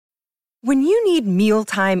When you need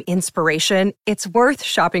mealtime inspiration, it's worth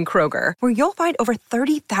shopping Kroger, where you'll find over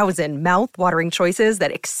 30,000 mouth-watering choices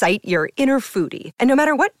that excite your inner foodie. And no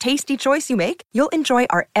matter what tasty choice you make, you'll enjoy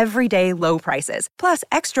our everyday low prices, plus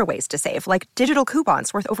extra ways to save, like digital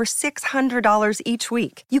coupons worth over $600 each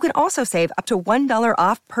week. You can also save up to $1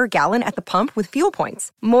 off per gallon at the pump with fuel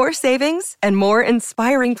points. More savings and more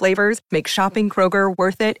inspiring flavors make shopping Kroger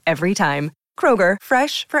worth it every time. Kroger,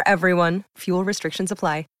 fresh for everyone. Fuel restrictions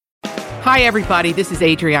apply. Hi, everybody. This is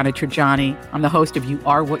Adriana Trajani. I'm the host of You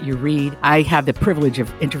Are What You Read. I have the privilege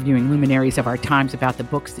of interviewing luminaries of our times about the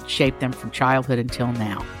books that shaped them from childhood until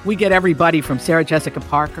now. We get everybody from Sarah Jessica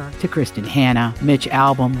Parker to Kristen Hanna, Mitch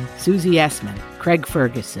Albom, Susie Essman, Craig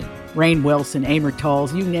Ferguson, Rainn Wilson, Amor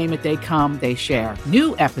Tolls, you name it, they come, they share.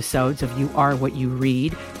 New episodes of You Are What You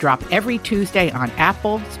Read drop every Tuesday on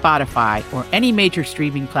Apple, Spotify, or any major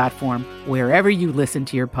streaming platform wherever you listen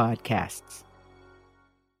to your podcasts.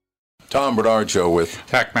 Tom Bernard Show with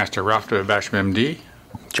Tackmaster Ralph Basham, MD.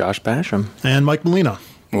 Josh Basham. And Mike Molina.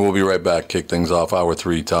 We'll be right back. Kick things off. Hour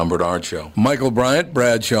 3, Tom Bernard Show. Michael Bryant,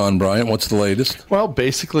 Bradshaw Bryant. What's the latest? Well,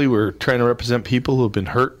 basically, we're trying to represent people who have been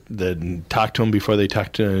hurt, then talk to them before they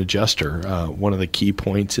talk to an adjuster. One of the key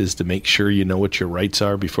points is to make sure you know what your rights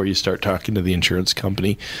are before you start talking to the insurance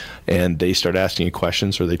company, and they start asking you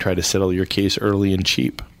questions or they try to settle your case early and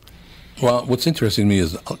cheap. Well, what's interesting to me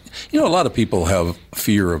is, a lot of people have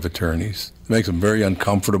fear of attorneys. It makes them very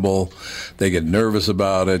uncomfortable. They get nervous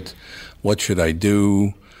about it. What should I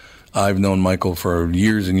do? I've known Michael for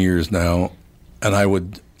years and years now, and I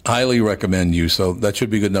would highly recommend you. So that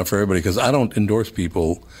should be good enough for everybody, because I don't endorse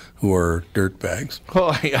people who are dirtbags.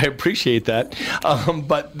 Well, I appreciate that.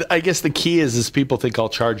 But I guess the key is people think I'll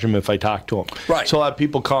charge them if I talk to them. Right. So a lot of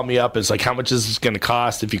people call me up. It's like, how much is this going to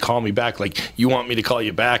cost if you call me back? Like, you want me to call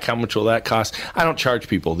you back? How much will that cost? I don't charge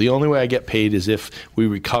people. The only way I get paid is if we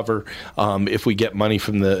recover, if we get money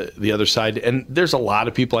from the other side. And there's a lot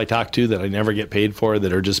of people I talk to that I never get paid for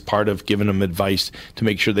that are just part of giving them advice to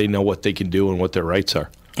make sure they know what they can do and what their rights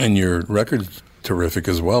are. And your record's terrific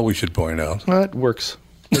as well, we should point out. Well, it works.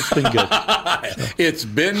 It's been good. It's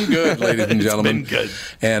been good, ladies and gentlemen. It's been good.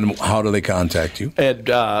 And how do they contact you? And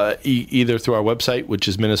either through our website, which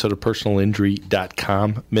is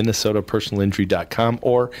minnesotapersonalinjury.com, minnesotapersonalinjury.com,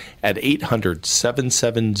 or at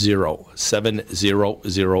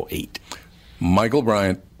 800-770-7008. Michael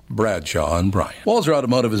Bryant, Bradshaw and Bryant. Walser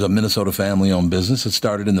Automotive is a Minnesota family-owned business. It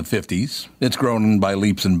started in the 50s. It's grown by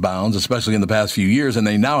leaps and bounds, especially in the past few years, and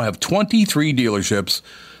they now have 23 dealerships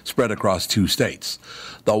spread across 2 states.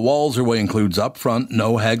 The Walser way includes upfront,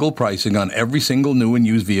 no haggle pricing on every single new and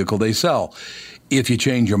used vehicle they sell. If you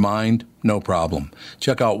change your mind, no problem.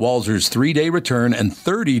 Check out Walser's 3-day return and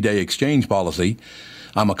 30-day exchange policy.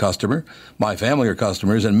 I'm a customer. My family are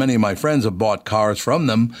customers, and many of my friends have bought cars from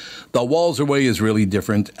them. The Walser way is really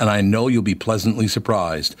different, and I know you'll be pleasantly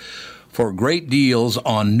surprised. For great deals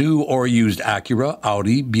on new or used Acura,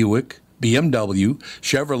 Audi, Buick, BMW,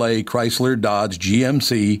 Chevrolet, Chrysler, Dodge,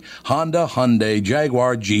 GMC, Honda, Hyundai,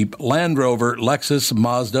 Jaguar, Jeep, Land Rover, Lexus,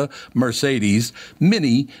 Mazda, Mercedes,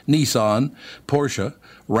 Mini, Nissan, Porsche,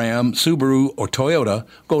 Ram, Subaru, or Toyota,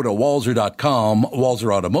 go to Walser.com,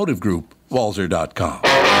 Walser Automotive Group, Walser.com.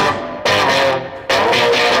 I'm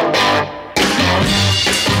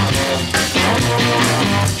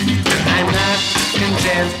not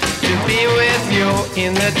content to be with you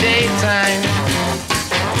in the daytime.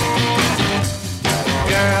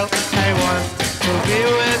 Girl, I want to be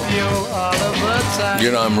with you all of the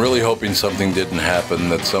time. I'm really hoping something didn't happen,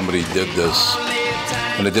 that somebody did this,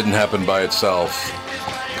 and it didn't happen by itself.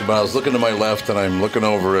 But I was looking to my left, and I'm looking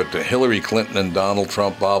over at Hillary Clinton and Donald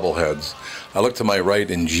Trump bobbleheads. I look to my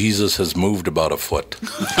right, and Jesus has moved about a foot.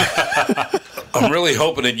 I'm really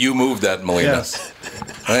hoping that you moved that, Molina. Yes.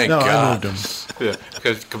 Thank God. I moved him. Yeah,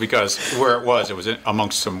 because where it was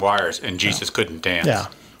amongst some wires, and Jesus couldn't dance. Yeah.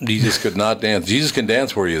 Jesus could not dance. Jesus can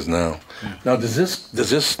dance where he is now. Now, does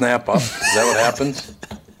this snap up? Is that what happens?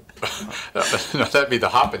 No, that'd be the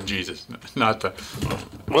hopping Jesus, not the...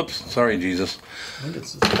 Whoops. Sorry, Jesus.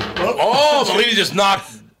 Oh, Molina just knocked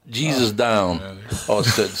Jesus down. Oh,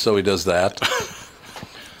 so he does that.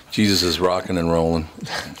 Jesus is rocking and rolling.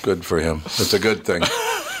 Good for him. It's a good thing.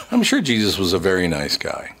 I'm sure Jesus was a very nice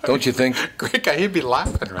guy. Don't you think? Great guy. He'd be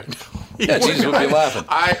laughing right now. Yeah, Jesus would be laughing.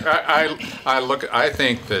 I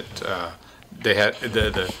think that they had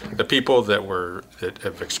the people that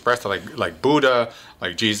have expressed it, like Buddha,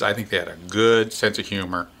 like Jesus. I think they had a good sense of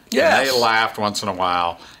humor. Yes. And they laughed once in a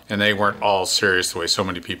while, and they weren't all serious the way so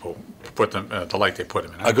many people put them, the like they put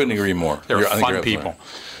them in. I couldn't agree more. They're fun people.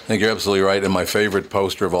 I think you're absolutely right. And my favorite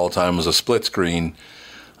poster of all time was a split screen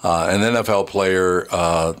An NFL player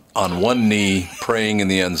on one knee praying in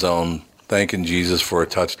the end zone, thanking Jesus for a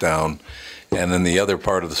touchdown. And then the other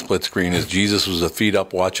part of the split screen is Jesus was a feet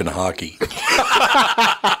up watching hockey.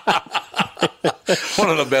 One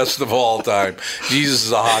of the best of all time. Jesus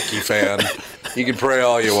is a hockey fan. You can pray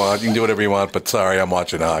all you want. You can do whatever you want, but sorry, I'm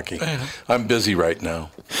watching hockey. I'm busy right now.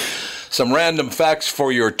 Some random facts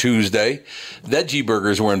for your Tuesday. Veggie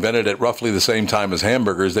burgers were invented at roughly the same time as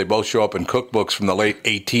hamburgers. They both show up in cookbooks from the late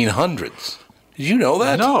 1800s. Did you know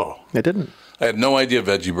that? No. I didn't. I had no idea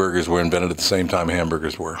veggie burgers were invented at the same time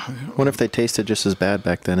hamburgers were. I wonder if they tasted just as bad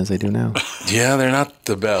back then as they do now. Yeah, they're not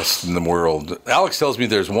the best in the world. Alex tells me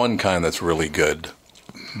there's one kind that's really good.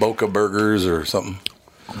 Boca burgers or something.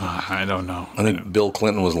 I don't know. I think Bill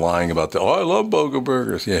Clinton was lying about that. Oh, I love Boca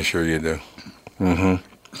burgers. Yeah, sure you do. Mm-hmm.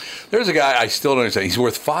 There's a guy I still don't understand. He's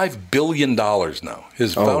worth $5 billion now.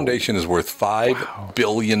 His foundation is worth $5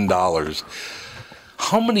 billion.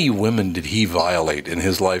 How many women did he violate in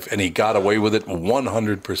his life, and he got away with it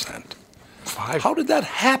 100%? How did that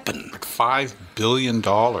happen? $5 billion.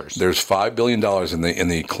 There's $5 billion in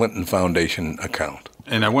the Clinton Foundation account.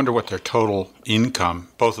 And I wonder what their total income,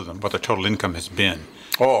 both of them, what their total income has been.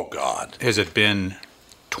 Oh, God. Has it been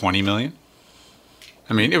 $20 million?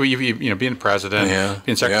 I mean, being president,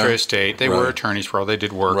 being Secretary of State, they were attorneys for all they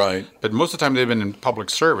did work. Right. But most of the time they've been in public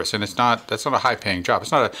service, and that's not a high-paying job.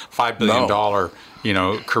 It's not a $5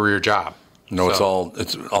 billion, career job. No, it's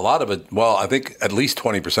a lot of it. Well, I think at least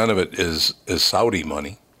 20% of it is Saudi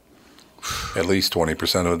money. At least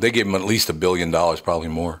 20% of it. They gave him at least $1 billion, probably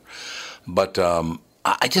more. But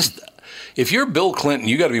if you're Bill Clinton,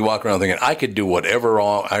 you got to be walking around thinking, I could do whatever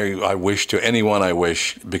I wish to anyone I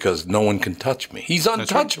wish because no one can touch me. He's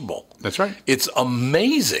untouchable. That's right. It's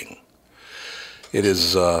amazing. It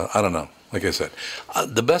is, I don't know. Like I said,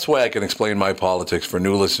 the best way I can explain my politics for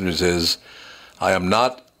new listeners is I am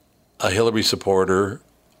not a Hillary supporter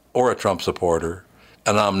or a Trump supporter,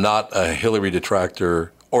 and I'm not a Hillary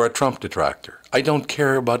detractor or a Trump detractor. I don't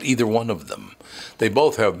care about either one of them. They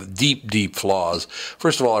both have deep, deep flaws.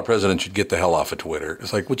 First of all, our president should get the hell off of Twitter.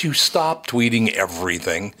 It's like, would you stop tweeting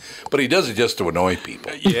everything? But he does it just to annoy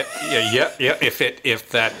people. Yeah.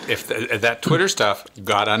 If that Twitter stuff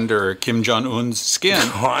got under Kim Jong-un's skin,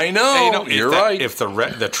 I know. You're right. If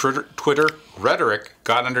the Twitter rhetoric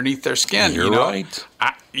got underneath their skin, you're right.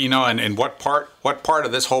 And what part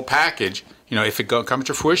of this whole package? If it comes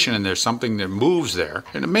to fruition and there's something that moves there,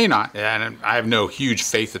 and it may not, and I have no huge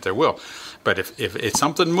faith that there will, but if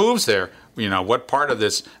something moves there, what part of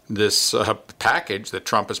this package that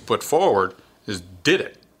Trump has put forward did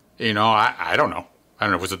it? I don't know. I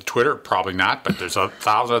don't know. Was it Twitter? Probably not. But there's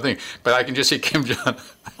 1,000 other things. But I can just see Kim Jong-un.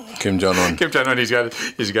 Kim Jong-un. He's got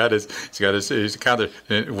his account.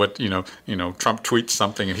 Trump tweets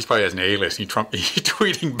something, and he probably has an A-list. He's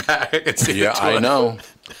tweeting back. I know.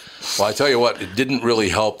 Well, I tell you what, it didn't really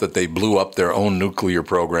help that they blew up their own nuclear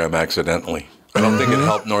program accidentally. I don't think it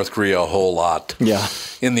helped North Korea a whole lot. Yeah.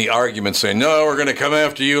 In the argument saying, no, we're going to come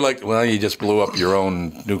after you. You just blew up your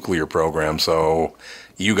own nuclear program, so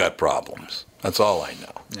you got problems. That's all I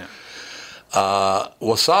know. Yeah.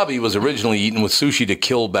 Wasabi was originally eaten with sushi to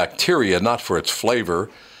kill bacteria, not for its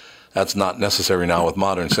flavor. That's not necessary now with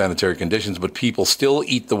modern sanitary conditions, but people still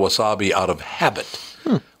eat the wasabi out of habit.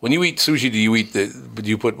 When you eat sushi, do you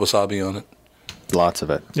put wasabi on it? Lots of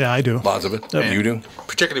it. Yeah, I do. Lots of it? Yep. You do?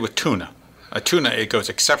 Particularly with tuna. Tuna, it goes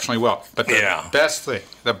exceptionally well. But the best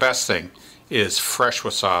thing is fresh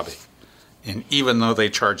wasabi. And even though they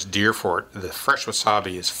charge dear for it, the fresh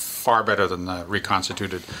wasabi is far better than the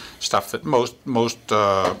reconstituted stuff that most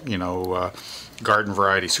garden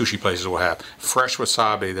variety sushi places will have. Fresh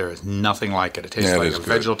wasabi, there is nothing like it. It tastes like a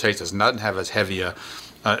vegetable taste. It doesn't have as heavy a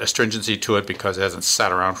astringency to it because it hasn't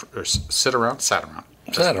sat around. Sat around,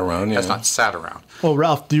 yeah. That's not sat around. Well,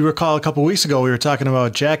 Ralph, do you recall a couple weeks ago we were talking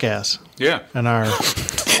about Jackass? Yeah. And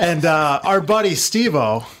our buddy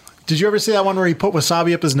Steve-O. Did you ever see that one where he put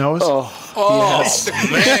wasabi up his nose? Yes.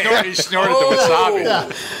 Man. He snorted the wasabi.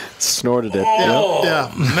 Yeah. Snorted it.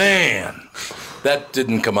 Man. That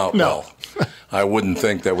didn't come out well. I wouldn't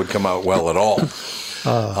think that would come out well at all.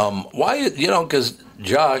 Why, because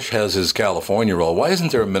Josh has his California roll. Why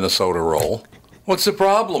isn't there a Minnesota roll? What's the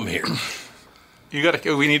problem here?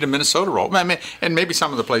 We need a Minnesota roll. And maybe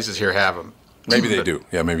some of the places here have them. Maybe they do.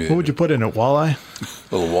 Yeah, maybe they do. What would you put in it? Walleye?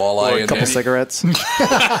 A little walleye. A couple cigarettes.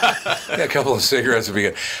 Yeah, a couple of cigarettes would be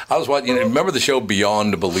good. I was watching. Remember the show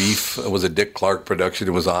Beyond Belief? It was a Dick Clark production.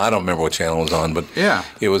 It was on. I don't remember what channel it was on, but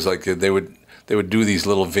it was like they would do these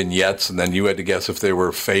little vignettes, and then you had to guess if they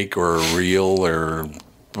were fake or real or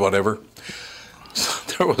whatever.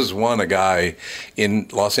 So there was a guy in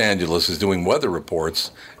Los Angeles is doing weather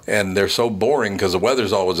reports, And they're so boring because the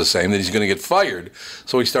weather's always the same that he's going to get fired.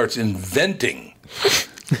 So he starts inventing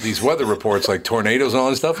these weather reports like tornadoes and all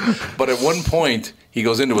this stuff. But at one point, he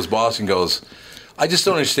goes into his boss and goes, I just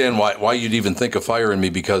don't understand why you'd even think of firing me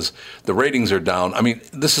because the ratings are down. I mean,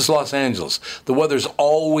 this is Los Angeles. The weather's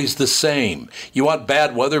always the same. You want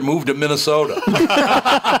bad weather? Move to Minnesota.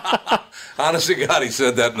 Honest to God, he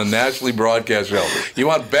said that in a nationally broadcast show. You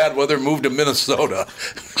want bad weather? Move to Minnesota.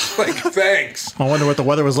 Like, thanks. I wonder what the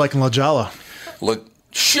weather was like in La Jolla. Look,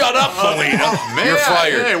 shut up, Molina. Man, You're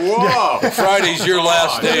fired. Hey, whoa. Friday's your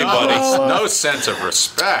last day, buddy. No sense of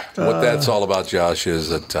respect. What that's all about, Josh, is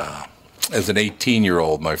that as an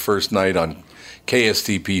 18-year-old, my first night on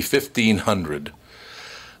KSTP 1500,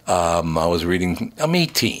 I was reading, I'm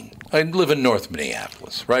 18. I live in North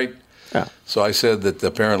Minneapolis, right? Yeah. So I said that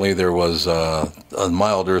apparently there was a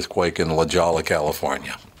mild earthquake in La Jolla,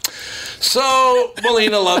 California. So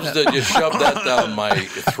Molina loves to just shove that down my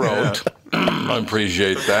throat. I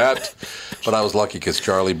appreciate that. But I was lucky because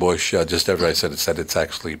Charlie Bush, just after I said it's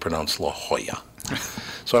actually pronounced La Jolla.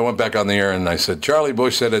 So I went back on the air and I said, Charlie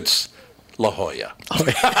Bush said it's La Jolla.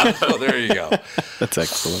 So there you go. That's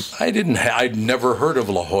excellent. I'd never heard of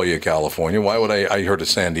La Jolla, California. Why would I heard of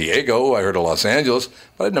San Diego, I heard of Los Angeles,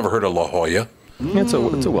 but I'd never heard of La Jolla. Yeah, it's a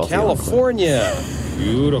wealthy California.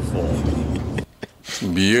 Beautiful.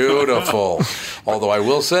 Beautiful. Although I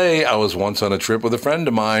will say, I was once on a trip with a friend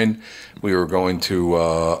of mine. We were going to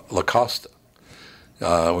La Costa.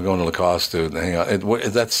 We're going to La Costa to hang out.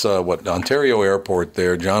 That's Ontario Airport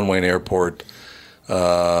there, John Wayne Airport.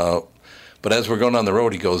 But as we're going down the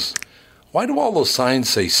road, he goes, why do all those signs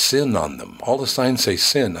say sin on them? All the signs say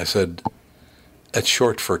sin. I said, that's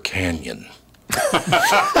short for canyon.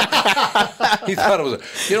 He thought it was,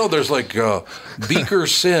 there's like Beaker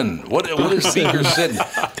Sin. What is Beaker Sin?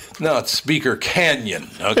 No, it's Beaker Canyon,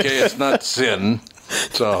 okay? It's not sin.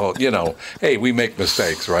 So, hey, we make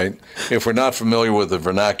mistakes, right? If we're not familiar with the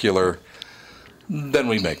vernacular, then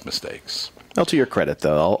we make mistakes. Well, to your credit,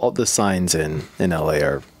 though, all the signs in LA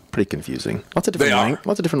are pretty confusing. Lots of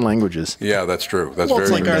different languages. Yeah, that's true. That's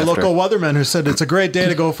It's like our local weatherman who said it's a great day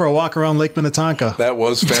to go for a walk around Lake Minnetonka. That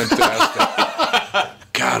was fantastic.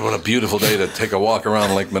 God, what a beautiful day to take a walk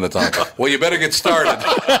around Lake Minnetonka. Well, you better get started.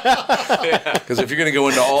 Because if you're going to go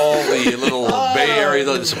into all the little Bay Area,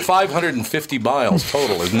 it's 550 miles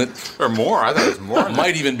total, isn't it? Or more. I thought it was more. It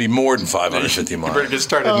might even be more than 550 miles. You better get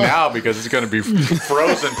started now because it's going to be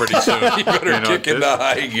frozen pretty soon. You better kick into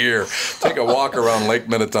high gear. Take a walk around Lake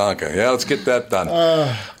Minnetonka. Yeah, let's get that done.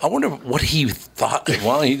 I wonder what he thought.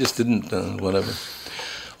 Well, he just didn't, whatever.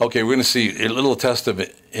 Okay, we're going to see a little test of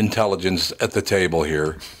intelligence at the table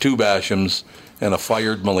here. 2 Bashams and a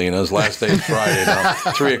fired Molina. His last day is Friday now.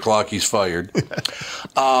 3 o'clock, he's fired.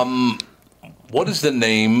 What is the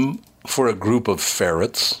name for a group of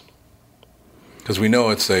ferrets? Because we know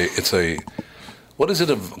it's a what is it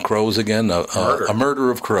of crows again? A murder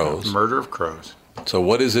of crows. Murder of crows. So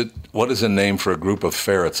what is it? What is a name for a group of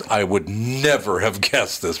ferrets? I would never have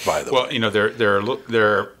guessed this, by the way. Well,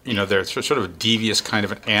 they're sort of a devious kind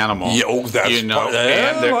of an animal. Yeah, that's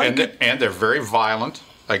and they're very violent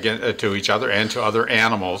to each other and to other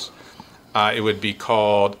animals. It would be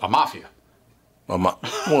called a mafia. Well,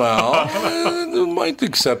 I might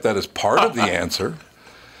accept that as part of the answer.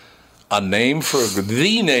 The name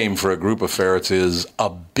for a group of ferrets is a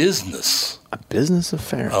business. A business of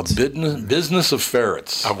ferrets. A business of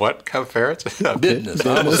ferrets. A what kind of ferrets? Business.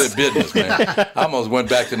 I almost said business, man. I almost went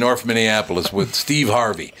back to North Minneapolis with Steve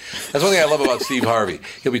Harvey. That's one thing I love about Steve Harvey.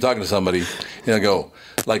 He'll be talking to somebody, and he'll go,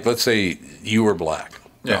 like, let's say you were black.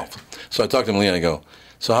 Yeah. No. So I talk to him, and I go,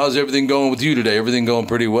 so how's everything going with you today? Everything going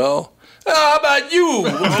pretty well? How about you?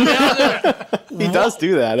 He does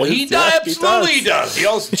do that. He absolutely does. He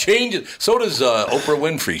also changes. So does Oprah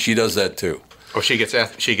Winfrey. She does that too. Oh, she gets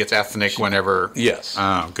ethnic whenever. Yes.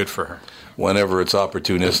 Oh, good for her. Whenever it's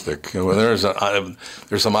opportunistic,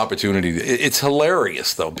 there's some opportunity. It's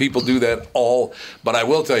hilarious though. People do that all. But I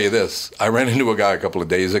will tell you this: I ran into a guy a couple of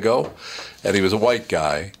days ago, and he was a white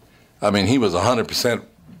guy. I mean, he was 100%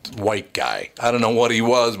 white guy. I don't know what he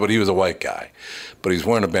was, but he was a white guy. But he's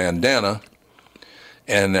wearing a bandana,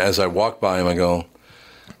 and as I walk by him, I go,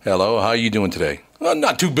 hello, how you doing today? Well,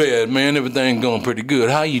 not too bad, man. Everything's going pretty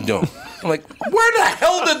good. How you doing? I'm like, where the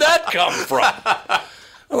hell did that come from?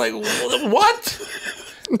 I'm like, what?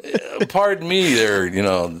 Pardon me there,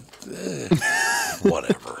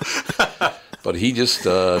 whatever. But he just...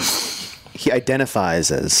 he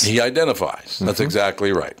identifies as... He identifies. That's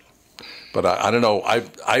exactly right. But I don't know.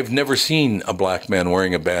 I've never seen a black man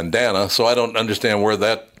wearing a bandana, so I don't understand where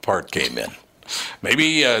that part came in.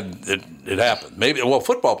 Maybe it happened. Maybe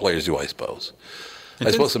football players do, I suppose.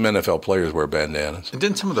 I suppose some NFL players wear bandanas. And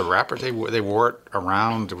didn't some of the rappers, they wore it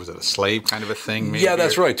around? Was it a slave kind of a thing? Maybe? Yeah,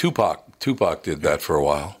 that's right. Tupac did that for a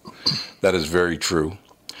while. That is very true.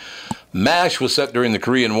 MASH was set during the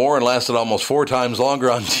Korean War and lasted almost 4 times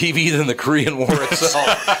longer on TV than the Korean War itself.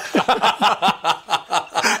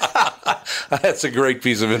 That's a great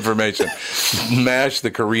piece of information. MASH,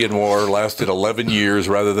 the Korean War, lasted 11 years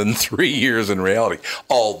rather than 3 years in reality.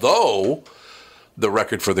 Although the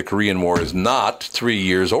record for the Korean War is not 3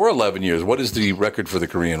 years or 11 years. What is the record for the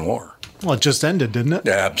Korean War? Well, it just ended, didn't it?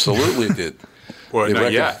 Yeah, absolutely it did. Well,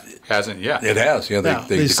 not yet. Hasn't yet. It has, yeah.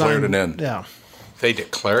 They declared an end. Yeah. They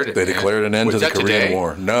declared it. They declared an end to the Korean today?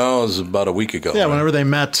 War. No, it was about a week ago. Yeah, whenever they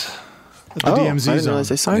met at the DMZ I didn't zone. realize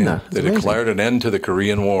they signed that. They declared an end to the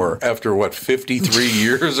Korean War after, 53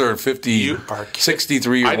 years or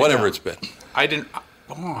 63 years, whatever it's been. I didn't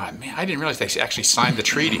realize they actually signed the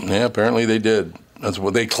treaty. Yeah, apparently they did. That's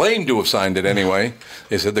what they claimed to have signed it anyway.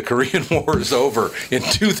 They said the Korean War is over in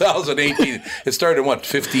 2018. It started in what,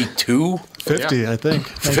 52? 50, Yeah. I think.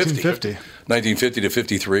 1950. 1950 to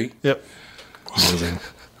 53. Yep. Amazing.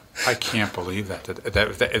 I can't believe that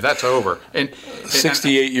that's over. And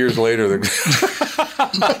 68 years later,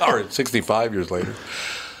 or 65 years later.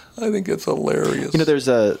 I think it's hilarious. You know,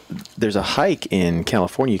 there's a hike in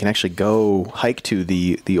California. You can actually go hike to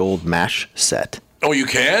the old MASH set. Oh, you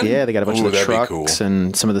can? Yeah, they got a bunch of the that'd be trucks cool.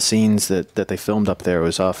 and some of the scenes that they filmed up there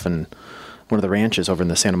was off in one of the ranches over in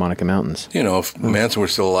the Santa Monica Mountains. You know, if Manson were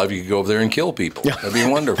still alive, you could go over there and kill people. Yeah. That'd be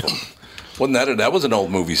wonderful. Wasn't that was an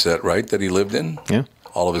old movie set, right, that he lived in? Yeah.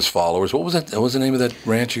 All of his followers. What was that? What was the name of that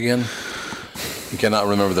ranch again? You cannot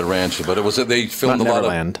remember the ranch, but it was they filmed Not a lot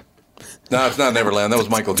Neverland. No, it's not Neverland. That was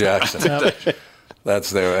Michael Jackson.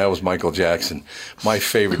 That was Michael Jackson. My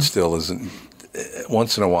favorite still is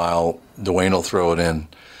once in a while Dwayne will throw it in.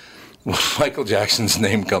 When Michael Jackson's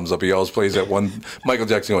name comes up, he always plays that one. Michael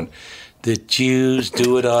Jackson going, "The Jews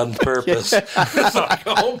do it on purpose." It's like,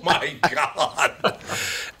 oh my God!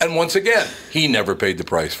 And once again, he never paid the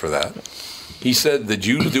price for that. He said the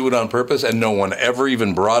Jews do it on purpose, and no one ever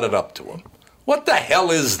even brought it up to him. What the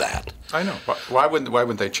hell is that? I know. Why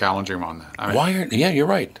wouldn't they challenge him on that? I mean, you're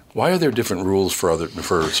right. Why are there different rules for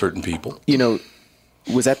certain people? You know,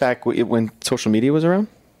 was that back when social media was around?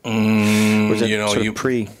 Was it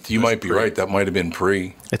pre? You might be right. That might have been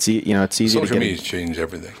pre. It's easy. Social media's changed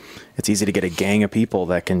everything. It's easy to get a gang of people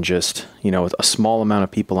that can just, with a small amount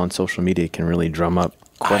of people on social media can really drum up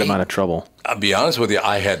quite a amount of trouble. I'll be honest with you,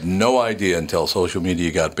 I had no idea until social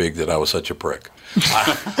media got big that I was such a prick.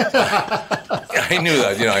 I knew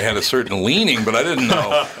that, I had a certain leaning, but I didn't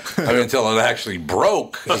know. Until it actually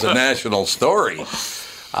broke as a national story.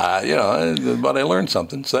 But I learned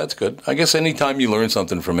something, so that's good. I guess anytime you learn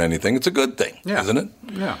something from anything, it's a good thing, isn't it?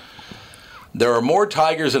 Yeah. There are more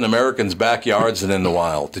tigers in Americans' backyards than in the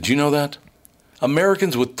wild. Did you know that?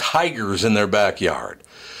 Americans with tigers in their backyard.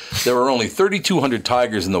 There are only 3,200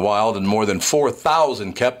 tigers in the wild and more than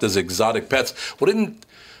 4,000 kept as exotic pets. Well, didn't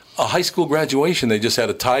a high school graduation, they just had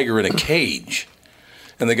a tiger in a cage.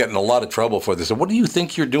 And they got in a lot of trouble for this. So what do you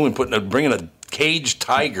think you're doing bringing a caged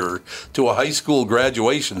tiger to a high school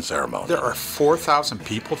graduation ceremony? There are 4,000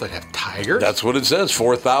 people that have tigers? That's what it says.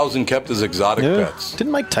 4,000 kept as exotic pets.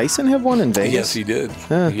 Didn't Mike Tyson have one in Vegas? Yes, he did.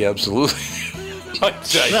 He absolutely.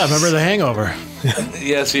 Yeah, remember The Hangover?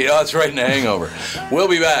 Yes, that's right, in The Hangover. We'll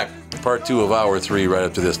be back. Part 2 of Hour 3 right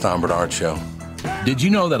after this Tom Bernard Show. Did you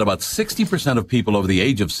know that about 60% of people over the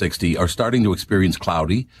age of 60 are starting to experience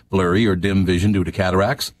cloudy, blurry, or dim vision due to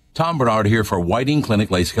cataracts? Tom Bernard here for Whiting Clinic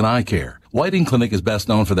LASIK and Eye Care. Whiting Clinic is best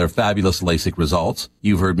known for their fabulous LASIK results.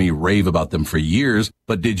 You've heard me rave about them for years,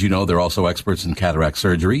 but did you know they're also experts in cataract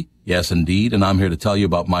surgery? Yes, indeed, and I'm here to tell you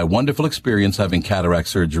about my wonderful experience having cataract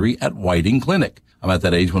surgery at Whiting Clinic. I'm at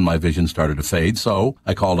that age when my vision started to fade, so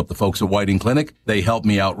I called up the folks at Whiting Clinic. They helped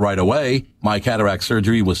me out right away. My cataract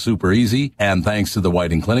surgery was super easy, and thanks to the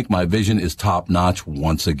Whiting Clinic, my vision is top-notch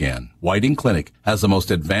once again. Whiting Clinic has the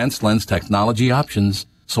most advanced lens technology options,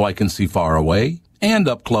 so I can see far away and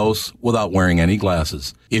up close without wearing any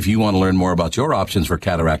glasses. If you want to learn more about your options for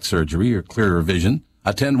cataract surgery or clearer vision,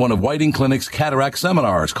 attend one of Whiting Clinic's cataract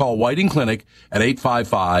seminars. Call Whiting Clinic at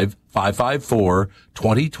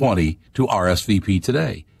 855-554-2020 to RSVP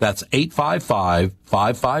today. That's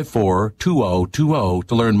 855-554-2020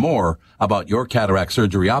 to learn more about your cataract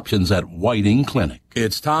surgery options at Whiting Clinic.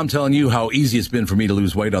 It's Tom telling you how easy it's been for me to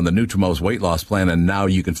lose weight on the Nutrimost weight loss plan, and now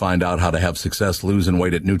you can find out how to have success losing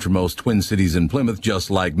weight at Nutrimost Twin Cities in Plymouth, just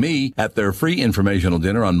like me, at their free informational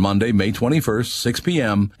dinner on Monday, May 21st, 6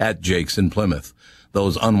 p.m. at Jake's in Plymouth.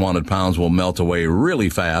 Those unwanted pounds will melt away really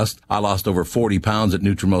fast. I lost over 40 pounds at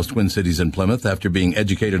Nutrimost Twin Cities in Plymouth after being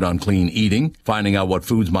educated on clean eating, finding out what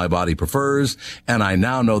foods my body prefers, and I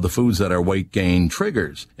now know the foods that are weight gain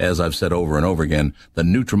triggers. As I've said over and over again, the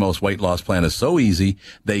Nutrimost weight loss plan is so easy.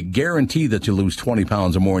 They guarantee that you lose 20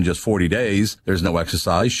 pounds or more in just 40 days. There's no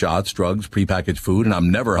exercise, shots, drugs, prepackaged food, and I'm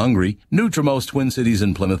never hungry. Nutrimost Twin Cities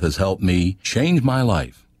in Plymouth has helped me change my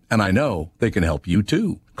life. And I know they can help you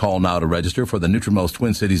too. Call now to register for the Nutrimost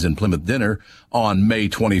Twin Cities in Plymouth dinner on May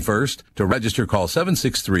 21st. To register, call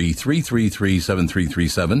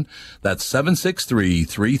 763-333-7337. That's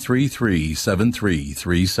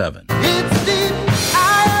 763-333-7337. It's the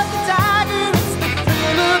eye of the tiger, it's the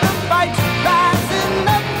thrill of the fight, rising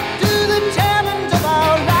up to the challenge of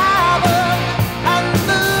our rival. And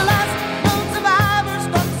the last known survivor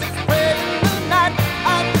stalks his prey in the night,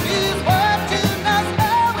 and he's watching us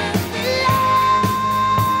all in the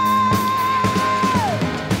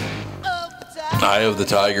Eye of the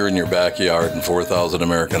tiger in your backyard in 4,000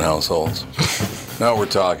 American households. Now we're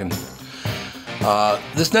talking.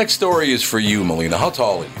 This next story is for you, Melina. How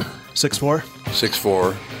tall are you? 6'4".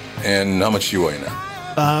 6'4". And how much do you weigh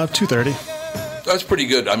now? 230. That's pretty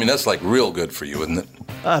good. I mean, that's like real good for you, isn't it?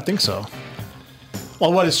 I think so.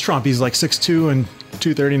 Well, what is Trump? He's like 6'2" and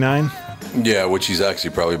 239. Yeah, which he's actually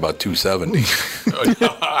probably about 270.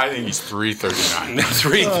 I think he's 339.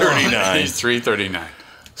 339. He's 339.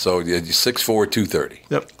 So yeah, 6'4", 230.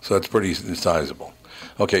 Yep. So that's pretty sizable.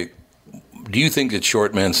 Okay. Do you think that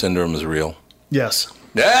short man syndrome is real? Yes.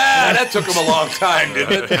 Yeah, that took him a long time,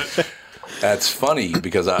 didn't it? That's funny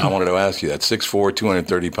because I wanted to ask you that. 6'4",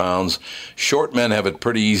 230 pounds. Short men have it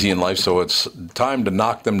pretty easy in life, so it's time to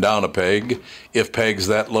knock them down a peg, if pegs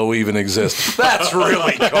that low even exist. That's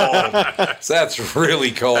really cold. That's really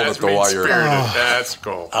cold That's at the wire. That's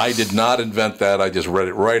cold. I did not invent that. I just read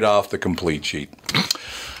it right off the complete sheet.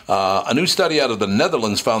 A new study out of the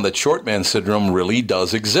Netherlands found that short man syndrome really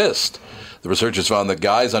does exist. The researchers found that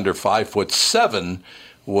guys under 5'7"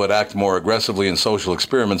 would act more aggressively in social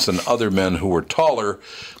experiments than other men who were taller.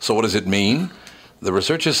 So what does it mean? The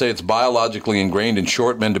researchers say it's biologically ingrained in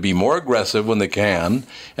short men to be more aggressive when they can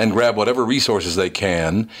and grab whatever resources they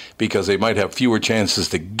can because they might have fewer chances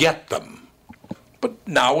to get them. But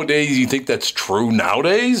nowadays, you think that's true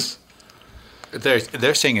nowadays?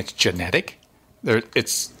 They're saying it's genetic.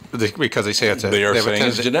 Because they say it's They are saying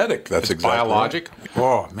it's genetic. That's it's exactly biologic. Right.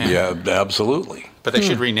 Oh man. Yeah, absolutely. But they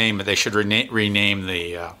should rename it. They should rename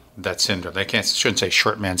the that syndrome. They shouldn't say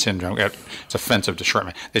short man syndrome. It's offensive to short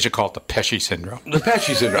man. They should call it the Pesci syndrome. The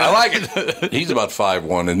Pesci syndrome. I like it. He's about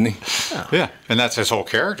 5'1", isn't he? Yeah, and that's his whole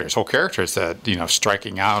character. His whole character is that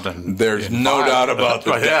striking out and. There's no doubt about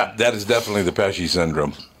that. Yeah. That is definitely the Pesci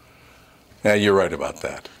syndrome. Yeah, you're right about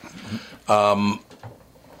that.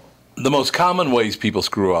 The most common ways people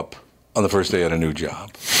screw up on the first day at a new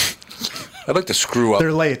job. I'd like to screw up.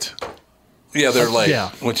 They're late. Yeah, they're late. Yeah.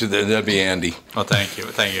 That'd be Andy. Oh, thank you.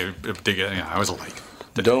 Yeah, I was late.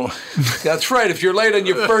 Don't. That's right. If you're late on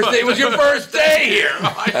your first day, it was your first day here.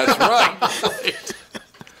 That's right.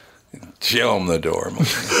 Show them the door.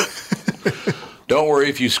 Don't worry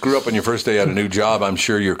if you screw up on your first day at a new job. I'm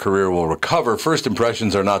sure your career will recover. First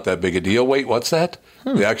impressions are not that big a deal. Wait, what's that?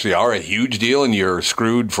 They actually are a huge deal and you're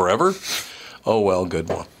screwed forever? Oh, well, good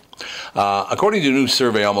one. According to a new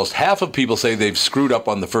survey, almost half of people say they've screwed up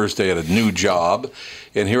on the first day at a new job.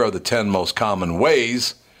 And here are the 10 most common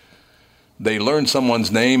ways. They learned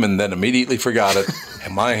someone's name and then immediately forgot it.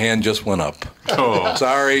 And my hand just went up. Oh.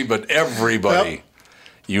 Sorry, but everybody. Yep.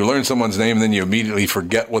 You learn someone's name and then you immediately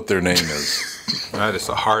forget what their name is. That is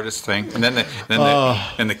the hardest thing. And then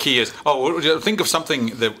the key is, think of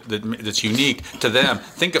something that's unique to them.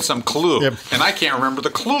 Think of some clue. Yep. And I can't remember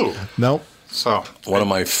the clue. Nope. So one of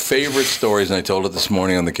my favorite stories, and I told it this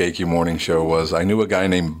morning on the KQ Morning Show, was I knew a guy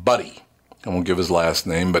named Buddy. I won't give his last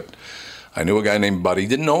name, but I knew a guy named Buddy.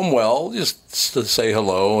 Didn't know him well, just to say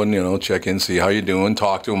hello and, check in, see how you doing,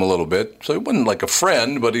 talk to him a little bit. So he wasn't like a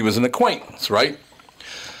friend, but he was an acquaintance, right?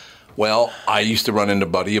 Well, I used to run into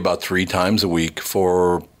Buddy about 3 times a week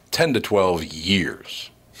for 10 to 12 years.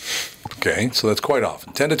 Okay, so that's quite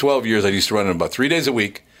often. 10 to 12 years, I used to run into him about 3 days a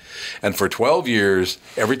week. And for 12 years,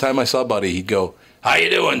 every time I saw Buddy, he'd go, "How you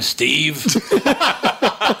doing, Steve?" And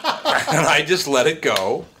I just let it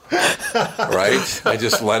go, right? I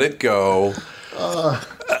just let it go.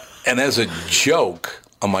 And as a joke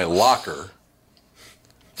on my locker,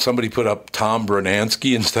 somebody put up Tom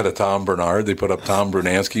Brunansky instead of Tom Bernard. They put up Tom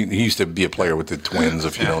Brunansky. He used to be a player with the Twins,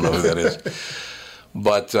 if you don't know who that is.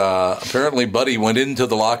 But apparently Buddy went into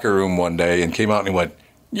the locker room one day and came out and he went,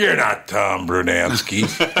 "You're not Tom Brunansky."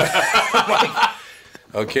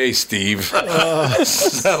 Okay, Steve,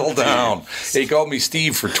 settle down. He called me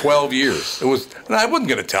Steve for 12 years. And I wasn't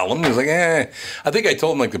going to tell him. He was like, I think I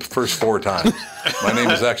told him like the first 4 times. My name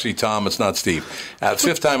is actually Tom. It's not Steve. At the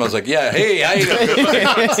 5th time, I was like, yeah, hey, how you doing?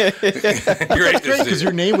 Great, because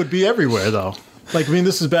your name would be everywhere, though. Like, I mean,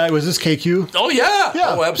 this is bad. Was this KQ? Oh, yeah.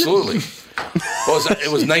 Oh, absolutely. Well,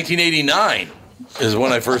 it was 1989. Is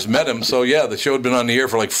when I first met him. So, yeah, the show had been on the air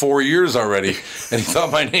for like 4 years already, and he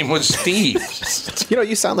thought my name was Steve. You know,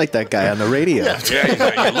 you sound like that guy on the radio.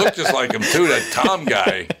 Yeah, you look just like him, too, that Tom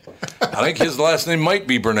guy. I think his last name might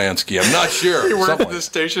be Bernansky. I'm not sure. He worked at the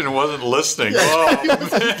station and wasn't listening. Oh,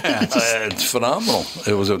 man. It's phenomenal.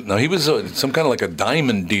 He was some kind of like a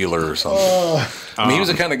diamond dealer or something. I mean, he was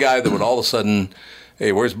the kind of guy that would all of a sudden,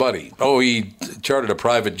 hey, where's Buddy? Oh, he chartered a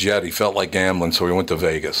private jet. He felt like gambling, so he went to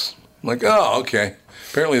Vegas. I'm like, oh, okay.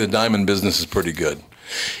 Apparently the diamond business is pretty good.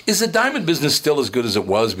 Is the diamond business still as good as it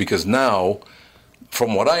was? Because now,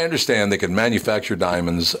 from what I understand, they can manufacture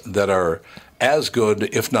diamonds that are as good,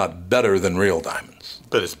 if not better, than real diamonds.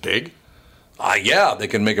 But it's big? Yeah, they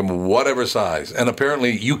can make them whatever size. And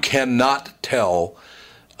apparently you cannot tell,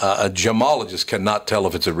 a gemologist cannot tell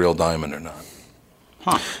if it's a real diamond or not.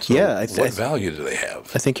 Huh. So Yeah. what value do they have?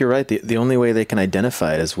 I think you're right. The only way they can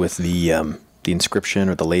identify it is with the inscription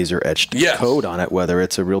or the laser etched code on it, whether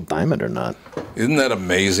it's a real diamond or not. Isn't that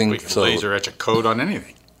amazing? We can laser etch a code on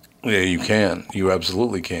anything. Yeah, you can. You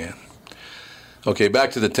absolutely can. Okay,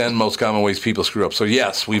 back to the 10 most common ways people screw up. So,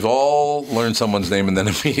 yes, we've all learned someone's name and then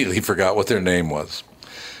immediately forgot what their name was.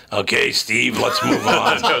 Okay, Steve, let's move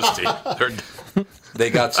on. No, Steve.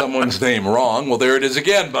 They got someone's name wrong. Well, there it is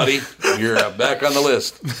again, buddy. You're back on the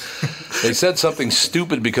list. They said something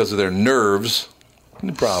stupid because of their nerves.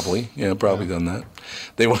 Probably done that.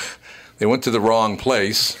 They went to the wrong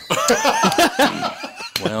place.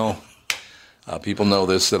 Well, people know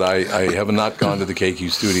this, that I have not gone to the KQ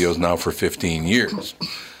studios now for 15 years.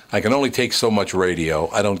 I can only take so much radio.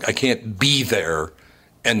 I can't be there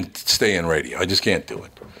and stay in radio. I just can't do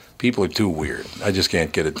it. People are too weird. I just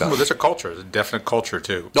can't get it done. Well, there's a culture. There's a definite culture,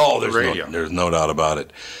 too. Oh, there's no doubt about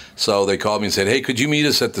it. So they called me and said, hey, could you meet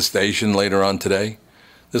us at the station later on today?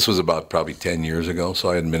 This was about probably 10 years ago, so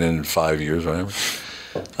I hadn't been in 5 years, whatever.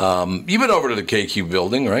 You've been over to the KQ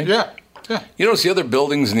building, right? Yeah. You notice the other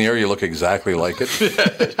buildings in the area look exactly like it?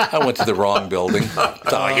 I went to the wrong building.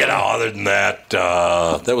 Other than that,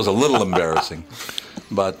 that was a little embarrassing.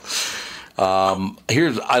 But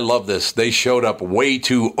I love this. They showed up way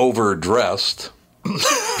too overdressed.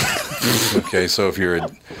 Okay, so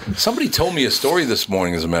somebody told me a story this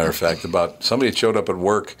morning, as a matter of fact, about somebody that showed up at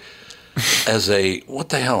work as what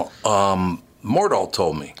the hell? Mordahl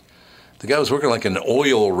told me. The guy was working like an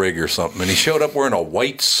oil rig or something, and he showed up wearing a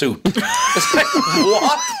white suit. It's like,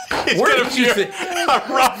 what? Where did you think? A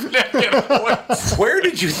roughneck in a white suit. Where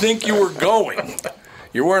did you think you were going?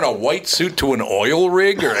 You're wearing a white suit to an oil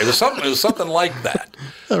rig, or it was something like that.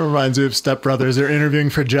 That reminds me of Step Brothers. They're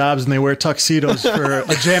interviewing for jobs, and they wear tuxedos for a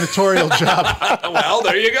janitorial job. Well,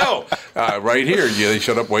 there you go. Right here, they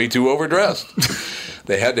showed up way too overdressed.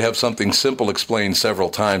 They had to have something simple explained several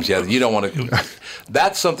times. Yeah, you don't want to.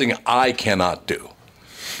 That's something I cannot do.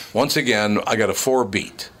 Once again, I got a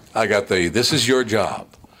 4-beat. I got this is your job.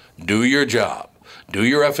 Do your job. Do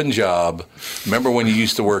your effing job. Remember when you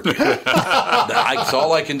used to work? That's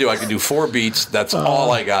all I can do. I can do 4 beats. That's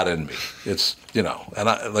all I got in me. It's, and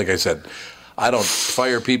like I said, I don't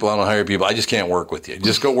fire people. I don't hire people. I just can't work with you.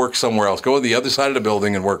 Just go work somewhere else. Go to the other side of the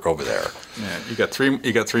building and work over there. Yeah, you got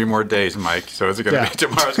 3 more days, Mike. So is it going to be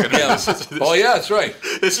tomorrow's going to be? Oh yeah, that's right.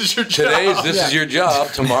 This is your job. This is your job.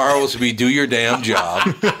 Tomorrow will be do your damn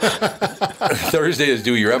job. Thursday is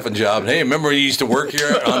do your effing job. Hey, remember when you used to work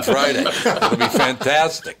here on Friday? It'll be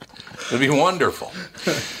fantastic. It'll be wonderful.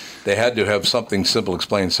 They had to have something simple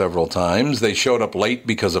explained several times. They showed up late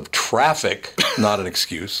because of traffic. Not an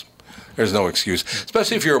excuse. There's no excuse,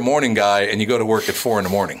 especially if you're a morning guy and you go to work at 4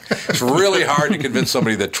 a.m. It's really hard to convince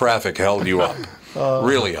somebody that traffic held you up.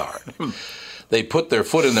 Really hard. They put their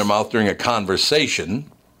foot in their mouth during a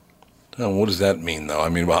conversation. What does that mean, though? I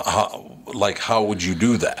mean, how would you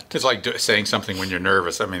do that? It's like saying something when you're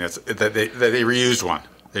nervous. I mean, they reused one.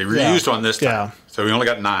 They reused one this time. Yeah. So we only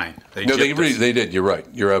got 9. They did. You're right.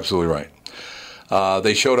 You're absolutely right.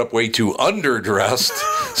 They showed up way too underdressed,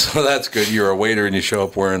 so that's good. You're a waiter and you show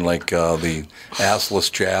up wearing like the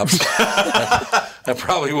assless chaps. That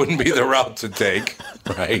probably wouldn't be the route to take,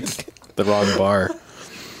 right? The wrong bar.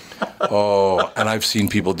 Oh, and I've seen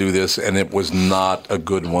people do this, and it was not a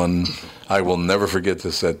good one. I will never forget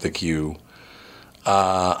this at the Q.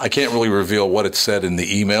 I can't really reveal what it said in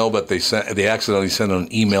the email, but they accidentally sent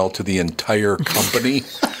an email to the entire company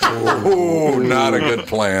Oh, not a good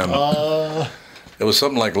plan. It was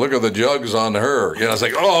something like, look at the jugs on her. You know, it's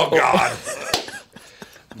like, oh, God.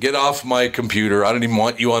 Get off my computer. I don't even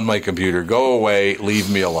want you on my computer. Go away.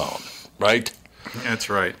 Leave me alone. Right? That's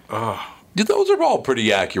right. Oh. Those are all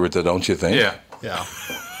pretty accurate, though, don't you think? Yeah. Yeah.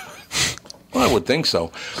 Well, I would think so.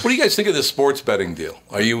 What do you guys think of this sports betting deal?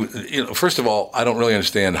 Are you know, first of all, I don't really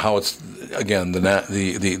understand how it's, again,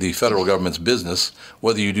 the federal government's business,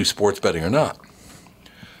 whether you do sports betting or not.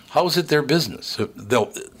 How is it their business?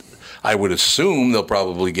 I would assume they'll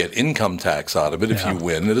probably get income tax out of it if you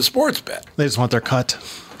win at a sports bet. They just want their cut.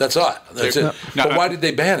 That's it. That's it. No, but why did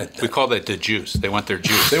they ban it then? We call that the juice. They want their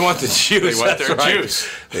juice. They want the juice. They want That's their right. juice.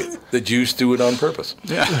 The juice do it on purpose.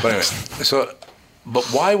 Yeah. But anyway, but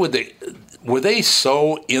why would they? Were they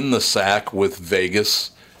so in the sack with Vegas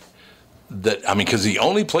that, I mean, because the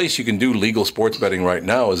only place you can do legal sports betting right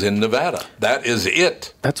now is in Nevada. That is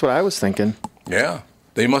it. That's what I was thinking. Yeah.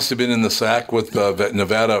 They must have been in the sack with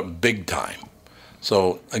Nevada big time.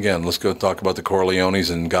 So, again, let's go talk about the Corleones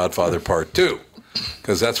and Godfather Part 2,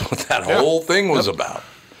 because that's what that whole thing was about.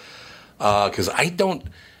 Because I don't,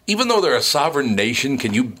 even though they're a sovereign nation,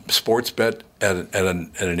 can you sports bet at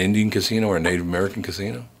an Indian casino or a Native American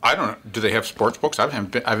casino? I don't know. Do they have sports books? I've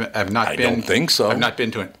not been. I don't think so. I've not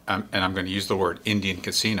been to and I'm going to use the word Indian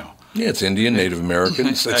casino. Yeah, it's Indian, Native American.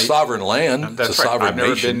 It's sovereign land. That's it's a right. sovereign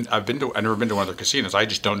nation. I've never been to one of their casinos. I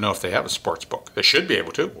just don't know if they have a sports book. They should be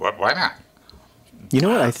able to. Why not? You know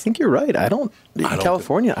what? I think you're right. I don't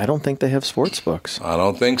think they have sports books. I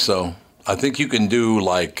don't think so. I think you can do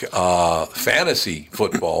like fantasy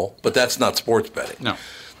football, but that's not sports betting. No.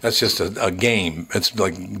 That's just a game. It's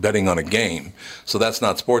like betting on a game. So that's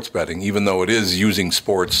not sports betting, even though it is using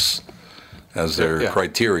sports as their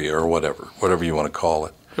criteria or whatever you want to call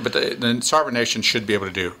it. Yeah, but the sovereign nation should be able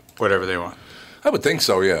to do whatever they want. I would think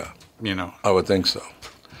so, yeah. You know. I would think so.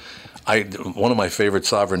 One of my favorite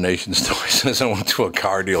sovereign nation stories is I went to a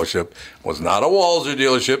car dealership. It was not a Walser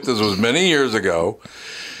dealership. This was many years ago.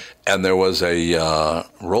 And there was a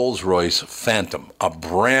Rolls-Royce Phantom, a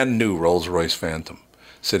brand new Rolls-Royce Phantom,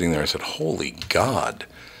 sitting there. I said, holy God,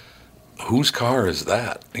 whose car is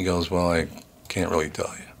that? He goes, well, I can't really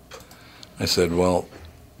tell you. I said, well,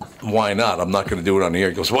 why not? I'm not going to do it on the air.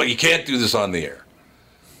 He goes, well, you can't do this on the air.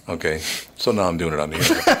 Okay, so now I'm doing it on the air.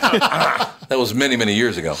 That was many, many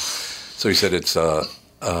years ago. So he said, it's a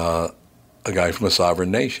guy from a sovereign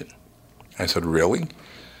nation. I said, really?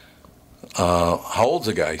 How old's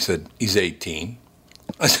the guy? He said, he's 18.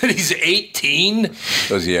 I said, he's 18? He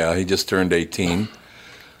goes, yeah, he just turned 18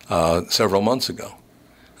 several months ago.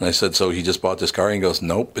 And I said, so he just bought this car? And he goes,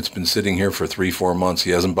 nope, it's been sitting here for 3-4 months. He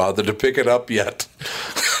hasn't bothered to pick it up yet.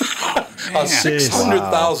 A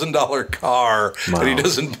 $600,000 car, and he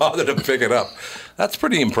doesn't bother to pick it up. That's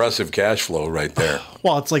pretty impressive cash flow right there.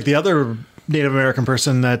 Well, it's like the other Native American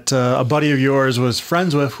person that a buddy of yours was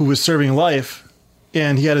friends with who was serving life,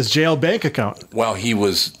 and he had his jail bank account. Well, he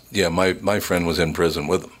was, my friend was in prison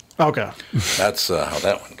with him. Okay. That's how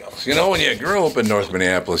that one goes. You know, when you grow up in North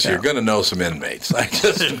Minneapolis, you're going to know some inmates. I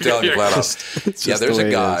just am telling you flat out. Yeah, there's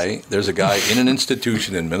a guy in an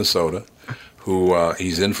institution in Minnesota who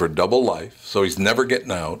he's in for double life, so he's never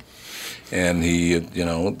getting out. And he's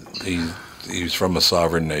from a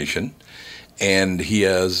sovereign nation. And he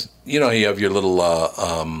has, you have your little,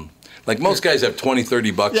 like most guys have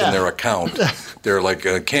 $20-$30 in their account. They're like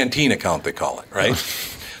a canteen account, they call it, right?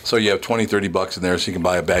 So you have $20-$30 in there so you can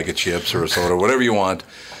buy a bag of chips or a soda, whatever you want.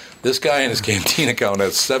 This guy in his canteen account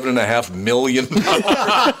has $7.5 million.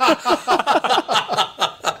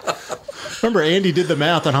 Remember, Andy did the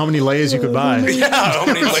math on how many Lay's you could buy. Yeah,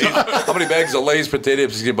 how many bags of Lay's potato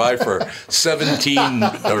chips you could buy for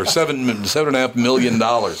 $7.5 million.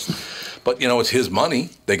 But it's his money.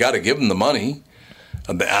 They got to give him the money.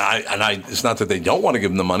 It's not that they don't want to give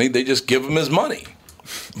him the money. They just give him his money.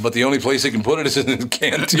 But the only place he can put it is in his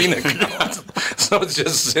canteen account. So it's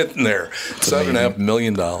just sitting there. $7.5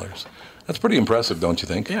 million. That's pretty impressive, don't you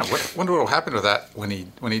think? Yeah. Wonder what will happen with that when he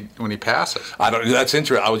passes. That's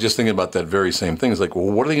interesting. I was just thinking about that very same thing. It's like, well,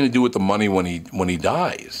 what are they going to do with the money when he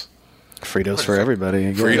dies? Fritos for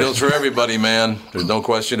everybody. Fritos for everybody, man. There's no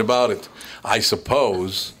question about it. I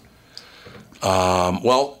suppose.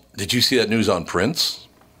 Well, did you see that news on Prince?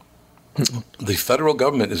 The federal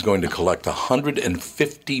government is going to collect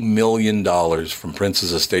 $150 million from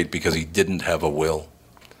Prince's estate because he didn't have a will.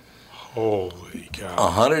 Holy cow.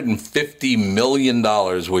 $150 million,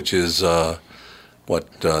 which is, I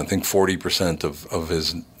think 40%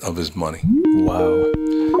 of his money. Wow.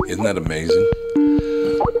 Isn't that amazing?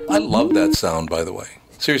 I love that sound, by the way.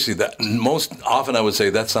 Seriously, that most often I would say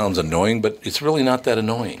that sounds annoying, but it's really not that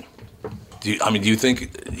annoying. Do you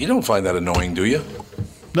think you don't find that annoying? Do you?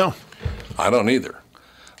 No, I don't either.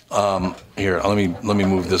 Here, let me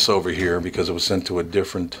move this over here because it was sent to a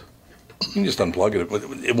different. You can just unplug it.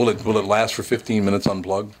 Will it last for 15 minutes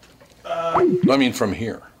unplugged? I mean, from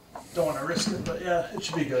here. Don't want to risk it, but yeah, it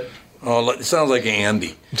should be good. Oh, it sounds like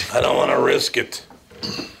Andy. I don't want to risk it.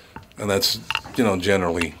 And that's,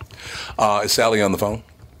 generally. Is Sally on the phone?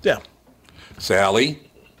 Yeah. Sally?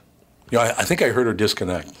 I think I heard her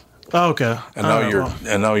disconnect. Oh, okay.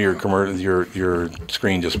 And now your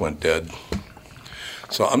screen just went dead.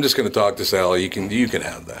 So I'm just going to talk to Sally. You can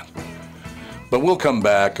have that. But we'll come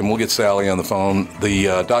back and we'll get Sally on the phone.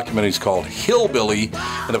 The documentary is called Hillbilly,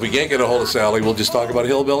 and if we can't get a hold of Sally, we'll just talk about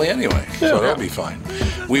Hillbilly anyway. So that'll be fine.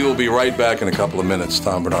 We will be right back in a couple of minutes.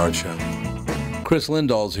 Tom Bernard Show. Chris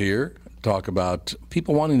Lindahl's here. Talk about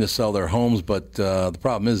people wanting to sell their homes, but the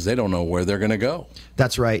problem is they don't know where they're going to go.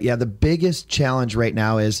 That's right. Yeah, the biggest challenge right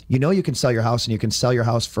now is you can sell your house, and you can sell your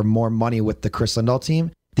house for more money with the Chris Lindahl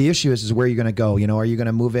team. The issue is where you're going to go. Are you going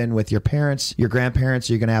to move in with your parents, your grandparents?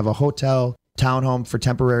 Are you going to have a hotel, townhome for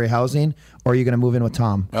temporary housing, or are you going to move in with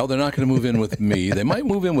Tom? Well, they're not going to move in with me. They might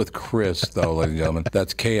move in with Chris, though, ladies and gentlemen.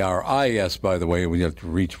 That's K-R-I-S, by the way. We have to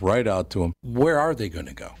reach right out to them. Where are they going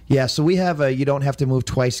to go? Yeah, so we have a you don't have to move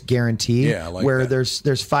twice guarantee. Yeah, I like where that.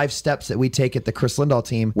 there's 5 steps that we take at the Chris Lindahl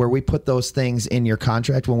team where we put those things in your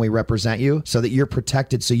contract when we represent you so that you're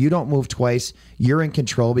protected, so you don't move twice. You're in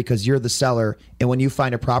control because you're the seller, and when you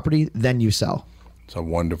find a property, then you sell. It's a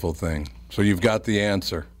wonderful thing. So you've got the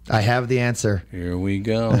answer. I have the answer. Here we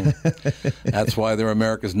go. That's why they're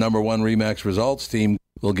America's #1 RE/MAX results team.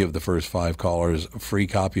 We'll give the first 5 callers a free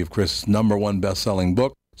copy of Chris' #1 best-selling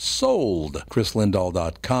book, Sold,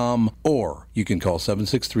 chrislindahl.com, or you can call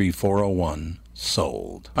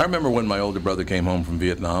 763-401-SOLD. I remember when my older brother came home from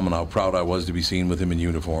Vietnam and how proud I was to be seen with him in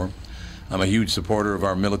uniform. I'm a huge supporter of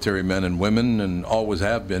our military men and women and always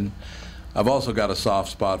have been. I've also got a soft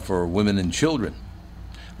spot for women and children.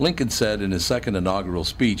 Lincoln said in his second inaugural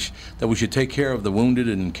speech that we should take care of the wounded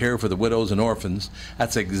and care for the widows and orphans.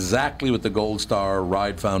 That's exactly what the Gold Star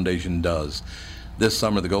Ride Foundation does. This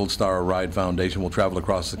summer, the Gold Star Ride Foundation will travel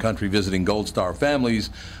across the country visiting Gold Star families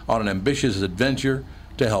on an ambitious adventure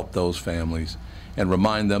to help those families and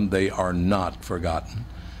remind them they are not forgotten.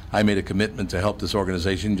 I made a commitment to help this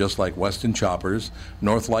organization just like Weston Choppers,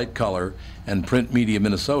 Northlight Color, and Print Media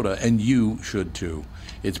Minnesota, and you should too.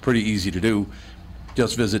 It's pretty easy to do.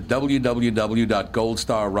 Just visit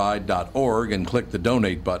www.goldstarride.org and click the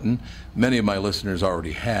donate button. Many of my listeners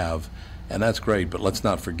already have, and that's great, but let's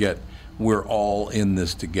not forget, we're all in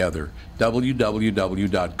this together.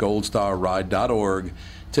 www.goldstarride.org.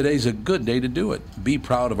 Today's a good day to do it. Be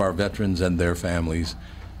proud of our veterans and their families.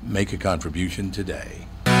 Make a contribution today.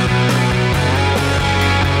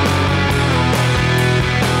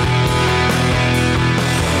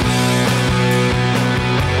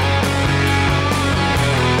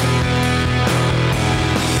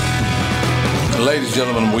 Ladies and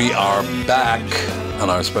gentlemen, we are back on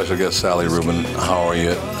our special guest, Sally Rubin. How are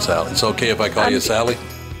you, Sally? It's okay if I call you Sally?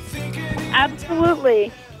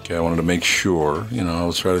 Absolutely. Okay, I wanted to make sure. I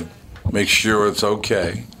was trying to make sure it's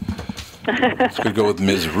okay. Could go with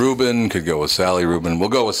Ms. Rubin, could go with Sally Rubin. We'll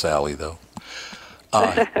go with Sally, though.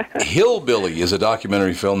 Hillbilly is a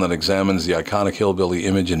documentary film that examines the iconic hillbilly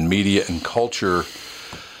image in media and culture.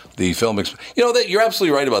 The film, you're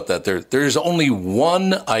absolutely right about that. There's only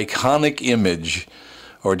one iconic image,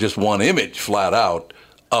 or just one image, flat out,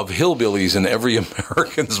 of hillbillies in every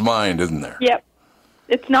American's mind, isn't there? Yep.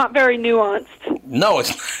 It's not very nuanced. No, it's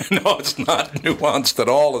not nuanced at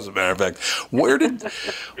all, as a matter of fact. Where did...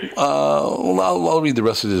 I'll read the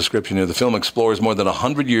rest of the description here. The film explores more than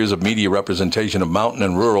 100 years of media representation of mountain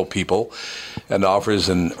and rural people and offers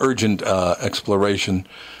an urgent exploration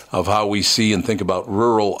of how we see and think about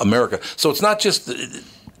rural America. So it's not just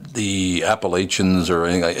the Appalachians or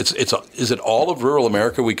anything. Is it all of rural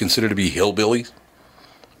America we consider to be hillbillies?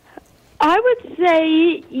 I would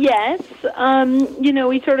say yes.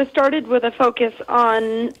 We sort of started with a focus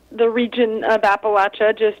on the region of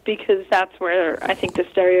Appalachia just because that's where I think the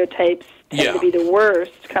stereotypes tend to be the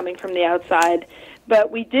worst coming from the outside.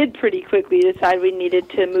 But we did pretty quickly decide we needed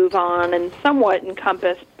to move on and somewhat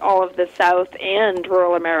encompass all of the South and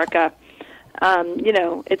rural America.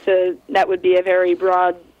 That would be a very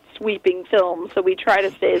broad, sweeping film, so we try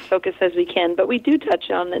to stay as focused as we can. But we do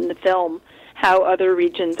touch on in the film how other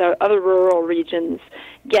rural regions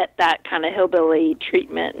get that kind of hillbilly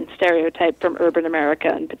treatment and stereotype from urban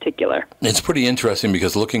America in particular. It's pretty interesting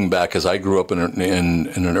because looking back, as I grew up in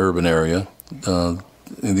an urban area,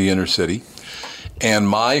 in the inner city, And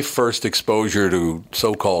my first exposure to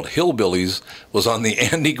so-called hillbillies was on the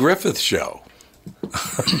Andy Griffith Show.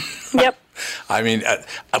 Yep. I mean,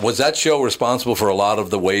 was that show responsible for a lot of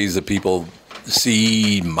the ways that people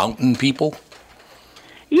see mountain people?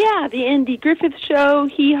 Yeah, the Andy Griffith Show,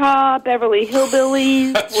 Hee Haw, Beverly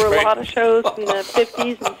Hillbillies were a lot of shows in the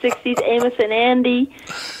 50s and 60s, Amos and Andy,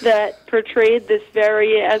 that portrayed this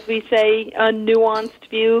very, as we say, nuanced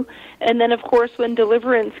view. And then, of course, when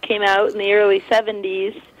Deliverance came out in the early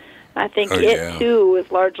 70s, I think too, was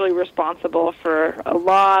largely responsible for a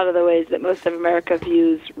lot of the ways that most of America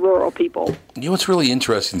views rural people. You know what's really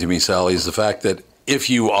interesting to me, Sally, is the fact that if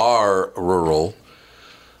you are rural,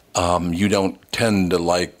 you don't tend to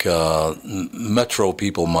like metro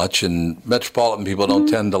people much, and metropolitan people don't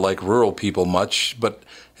tend to like rural people much. But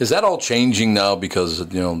is that all changing now because,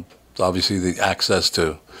 obviously the access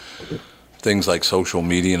to things like social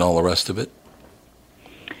media and all the rest of it?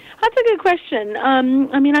 That's a good question.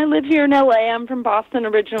 I mean, I live here in L.A. I'm from Boston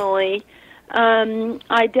originally.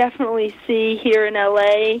 I definitely see here in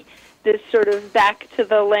L.A. this sort of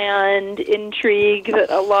back-to-the-land intrigue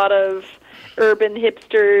that a lot of urban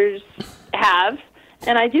hipsters have.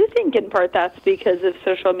 And I do think in part that's because of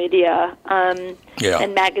social media and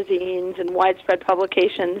magazines and widespread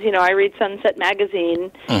publications. I read Sunset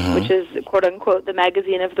Magazine, which is, quote-unquote, the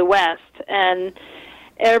magazine of the West, and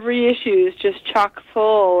every issue is just chock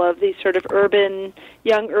full of these sort of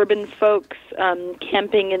young urban folks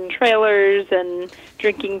camping in trailers and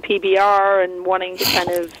drinking PBR and wanting to kind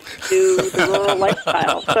of do the rural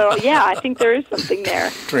lifestyle. So, yeah, I think there is something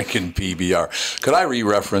there. Drinking PBR. Could I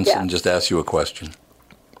re-reference and just ask you a question?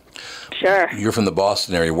 Sure. You're from the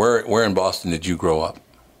Boston area. Where in Boston did you grow up?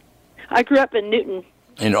 I grew up in Newton.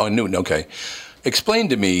 In Newton, okay. Explain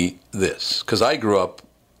to me this, because I grew up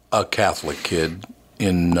a Catholic kid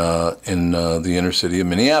in the inner city of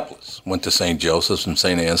Minneapolis. Went to St. Joseph's and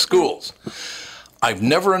St. Anne's schools. I've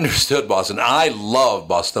never understood Boston. I love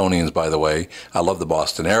Bostonians, by the way. I love the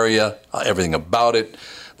Boston area, everything about it,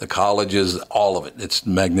 the colleges, all of it. It's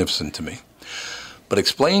magnificent to me. But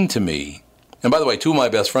explain to me, and by the way, two of my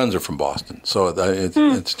best friends are from Boston, so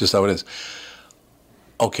it's just how it is.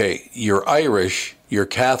 Okay, you're Irish, you're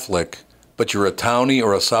Catholic, but you're a townie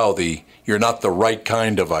or a Southie. You're not the right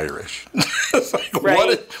kind of Irish. It's like,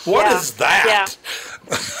 right. What is that?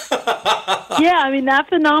 Yeah, I mean, that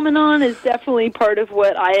phenomenon is definitely part of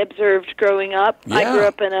what I observed growing up. Yeah. I grew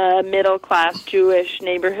up in a middle-class Jewish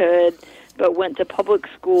neighborhood, but went to public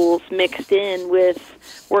schools mixed in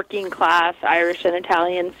with working-class Irish and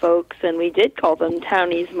Italian folks, and we did call them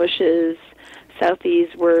townies, mushes.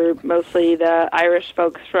 Southies were mostly the Irish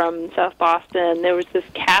folks from South Boston. There was this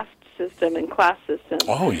caste system and class system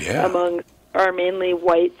among our mainly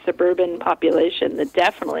white suburban population that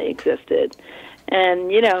definitely existed. And,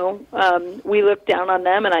 we looked down on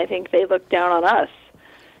them, and I think they looked down on us.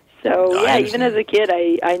 So, even as a kid,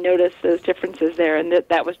 I noticed those differences there, and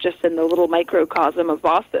that was just in the little microcosm of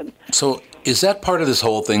Boston. So is that part of this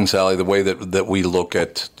whole thing, Sally, the way that we look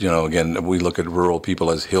at, again, we look at rural people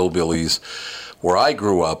as hillbillies? Where I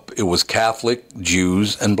grew up, it was Catholic,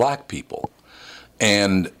 Jews, and black people.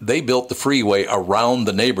 And they built the freeway around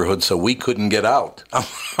the neighborhood so we couldn't get out.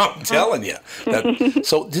 I'm telling you.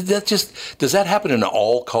 So does that happen in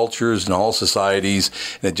all cultures and all societies?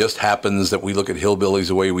 And it just happens that we look at hillbillies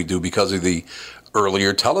the way we do because of the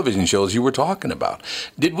earlier television shows you were talking about.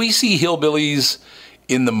 Did we see hillbillies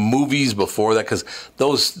in the movies before that? Because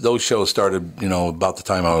those shows started, about the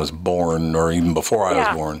time I was born or even before I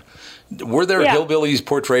was born. Were there hillbillies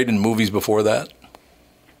portrayed in movies before that?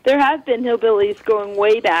 There have been hillbillies going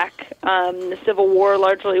way back. The Civil War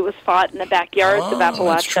largely was fought in the backyards of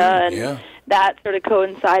Appalachia, and that sort of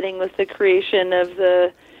coinciding with the creation of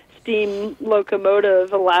the steam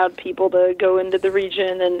locomotive allowed people to go into the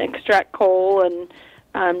region and extract coal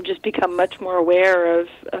and just become much more aware of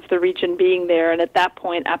the region being there. And at that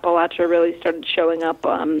point, Appalachia really started showing up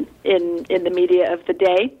in the media of the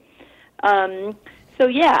day. So,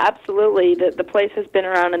 yeah, absolutely. The place has been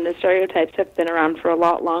around, and the stereotypes have been around for a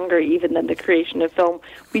lot longer, even than the creation of film.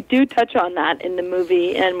 We do touch on that in the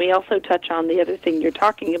movie, and we also touch on the other thing you're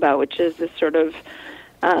talking about, which is this sort of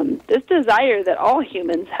this desire that all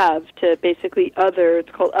humans have to basically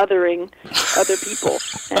it's called othering other people,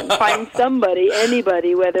 and find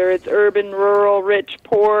anybody, whether it's urban, rural, rich,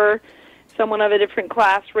 poor, someone of a different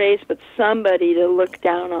class, race, but somebody to look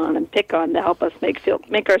down on and pick on to help us make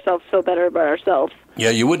ourselves feel better about ourselves. Yeah,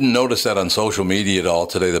 you wouldn't notice that on social media at all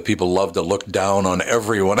today, that people love to look down on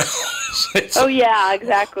everyone else. Yeah,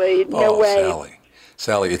 exactly. No way.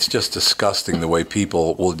 Sally, it's just disgusting the way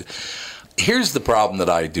people will... Here's the problem that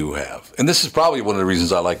I do have, and this is probably one of the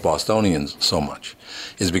reasons I like Bostonians so much,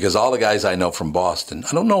 is because all the guys I know from Boston,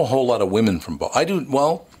 I don't know a whole lot of women from Boston.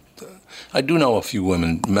 I do know a few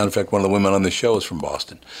women. Matter of fact, one of the women on this show is from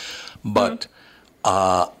Boston. But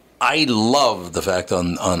I love the fact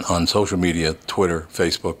on social media, Twitter,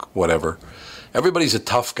 Facebook, whatever, everybody's a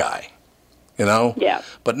tough guy, you know? Yeah.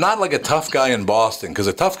 But not like a tough guy in Boston, because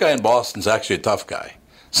a tough guy in Boston is actually a tough guy.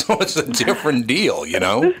 So it's a different deal, you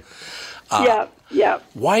know? Yeah.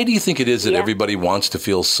 Why do you think it is that everybody wants to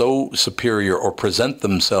feel so superior or present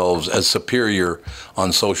themselves as superior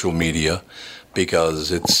on social media?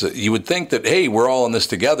 Because you would think that, hey, we're all in this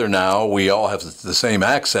together now. We all have the same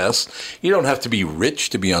access. You don't have to be rich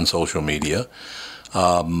to be on social media.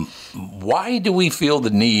 Why do we feel the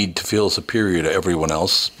need to feel superior to everyone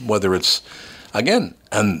else? Whether it's, again,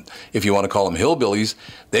 and if you want to call them hillbillies,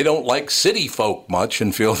 they don't like city folk much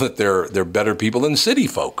and feel that they're better people than city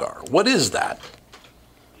folk are. What is that?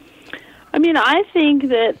 I mean, I think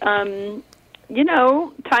that,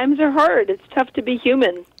 times are hard. It's tough to be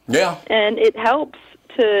human. Yeah. And it helps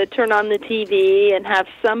to turn on the TV and have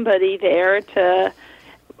somebody there to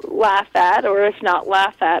laugh at, or if not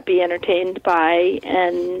laugh at, be entertained by,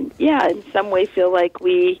 and, in some way feel like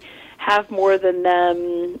we have more than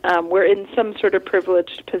them. We're in some sort of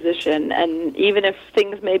privileged position, and even if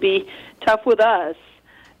things may be tough with us,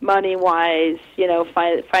 money-wise,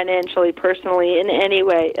 financially, personally, in any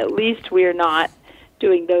way, at least we're not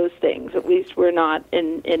doing those things. At least we're not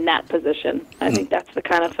in that position. I think that's the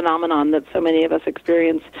kind of phenomenon that so many of us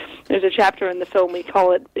experience. There's a chapter in the film, it's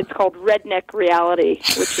called Redneck Reality,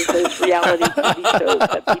 which is those reality TV shows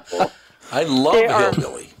that people... I love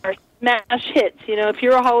Hillbilly. Are smash hits. If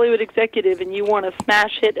you're a Hollywood executive and you want a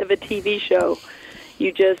smash hit of a TV show,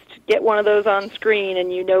 you just get one of those on screen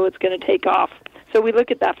and you know it's going to take off. So we look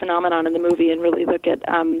at that phenomenon in the movie and really look at...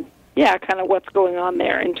 kind of what's going on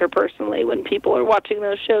there interpersonally when people are watching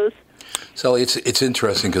those shows. Sally, it's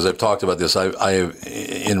interesting because I've talked about this. I've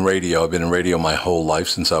been in radio my whole life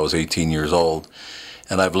since I was 18 years old,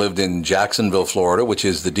 and I've lived in Jacksonville, Florida, which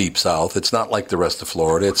is the deep South. It's not like the rest of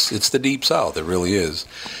Florida. It's the deep South. It really is.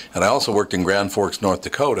 And I also worked in Grand Forks, North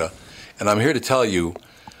Dakota, and I'm here to tell you,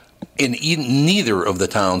 in neither of the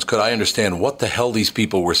towns could I understand what the hell these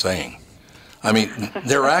people were saying. I mean,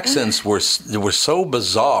 their accents were so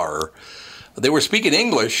bizarre. They were speaking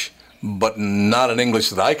English, but not an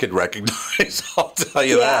English that I could recognize. I'll tell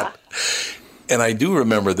you that. And I do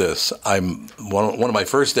remember this. One of my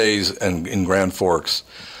first days in Grand Forks,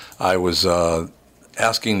 I was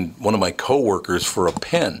asking one of my coworkers for a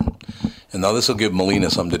pen. And now this will give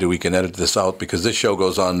Melina something to do. We can edit this out because this show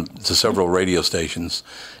goes on to several radio stations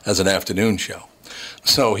as an afternoon show.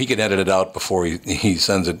 So he can edit it out before he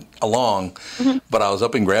sends it along. Mm-hmm. But I was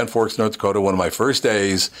up in Grand Forks, North Dakota, one of my first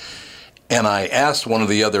days, and I asked one of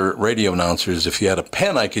the other radio announcers if he had a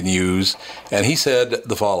pen I could use, and he said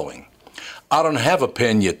the following: "I don't have a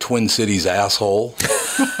pen, you Twin Cities asshole."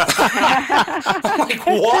 I'm like,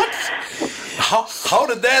 what? How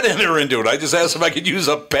did that enter into it? I just asked if I could use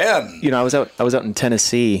a pen. I was out in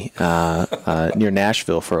Tennessee near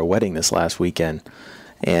Nashville for a wedding this last weekend.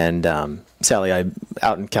 And Sally, I'm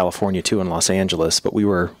out in California too, in Los Angeles, but we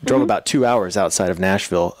drove about 2 hours outside of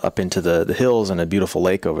Nashville up into the hills and a beautiful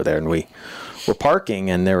lake over there, and we were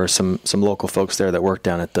parking, and there were some local folks there that worked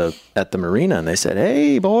down at the marina, and they said,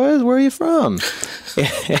 "Hey boys, where are you from?"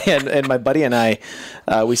 and my buddy and I,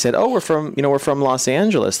 we said, "Oh, we're from Los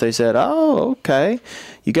Angeles." They said, "Oh, okay.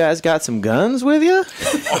 You guys got some guns with you?"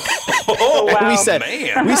 Oh, wow, we said,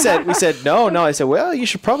 man. We said, no. I said, "Well, you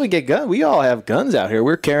should probably get guns. We all have guns out here.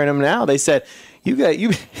 We're carrying them now." They said,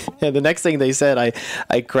 "You." And the next thing they said,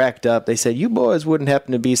 I cracked up. They said, "You boys wouldn't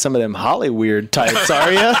happen to be some of them Hollyweird types,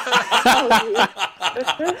 are you?"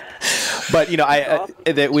 But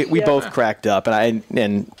we both cracked up, and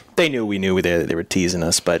they knew they were teasing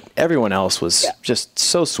us. But everyone else was just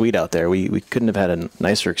so sweet out there. We couldn't have had a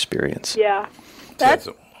nicer experience. Yeah, that's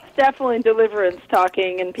definitely Deliverance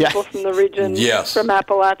talking, and people from the region, from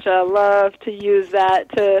Appalachia, love to use that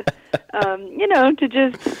to, to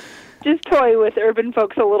just toy with urban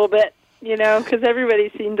folks a little bit, because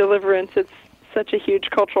everybody's seen Deliverance. It's such a huge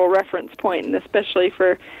cultural reference point, and especially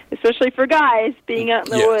for guys being out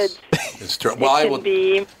in the woods. It's true. Well,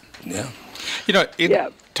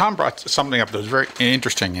 Tom brought something up that was very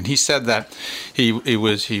interesting, and he said that you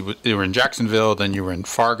were in Jacksonville, then you were in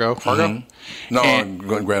Fargo. Mm-hmm. No, in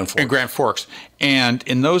Grand Forks. In Grand Forks, and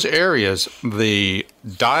in those areas, the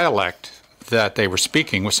dialect that they were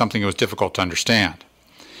speaking was something that was difficult to understand.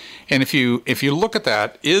 And if you look at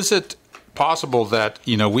that, is it possible that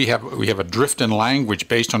we have a drift in language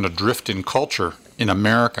based on a drift in culture in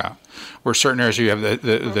America, where certain areas you have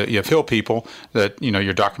you have hill people that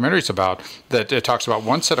your documentary's about, that it talks about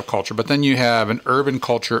one set of culture, but then you have an urban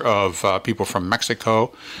culture of people from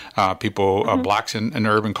Mexico, people blacks in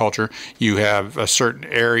urban culture. You have certain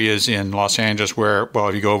areas in Los Angeles where, well,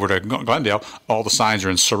 if you go over to Glendale, all the signs are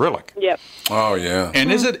in Cyrillic. Yep. Oh yeah.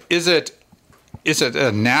 And is it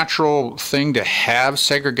a natural thing to have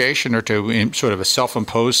segregation, or to sort of a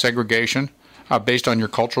self-imposed segregation based on your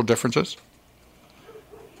cultural differences?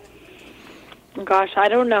 Gosh, I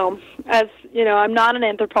don't know. As you know, I'm not an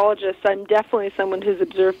anthropologist. I'm definitely someone who's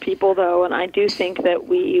observed people, though, and I do think that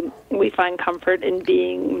we find comfort in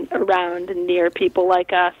being around and near people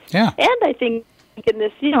like us. Yeah. And I think in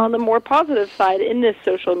this, on the more positive side, in this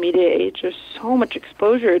social media age, there's so much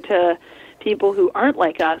exposure to people who aren't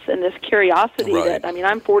like us, and this curiosity Right. that,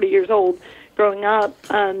 I'm 40 years old. Growing up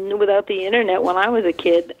without the internet when I was a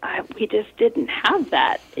kid, we just didn't have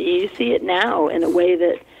that. You see it now in a way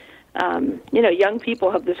that, young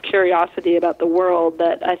people have this curiosity about the world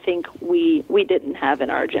that I think we didn't have in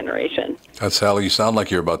our generation. Sally, you sound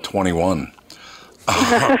like you're about 21.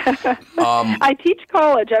 I teach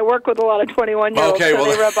college. I work with a lot of 21-year-olds, Okay, well,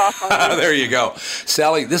 so they rub off on me. there you go.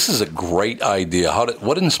 Sally, this is a great idea.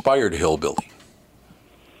 What inspired Hillbilly?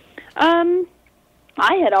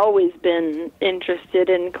 I had always been interested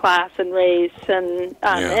in class and race and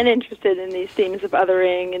interested in these themes of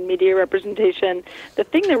othering and media representation. The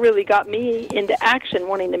thing that really got me into action,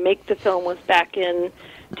 wanting to make the film, was back in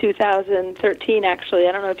 2013, actually.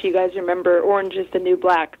 I don't know if you guys remember Orange is the New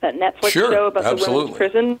Black, that Netflix show about the women's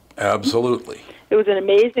prison. Absolutely. It was an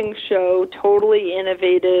amazing show, totally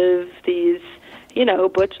innovative. These,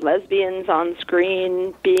 butch lesbians on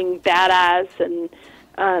screen being badass, and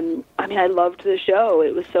I loved the show.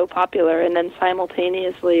 It was so popular. And then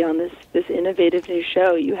simultaneously on this innovative new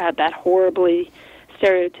show, you had that horribly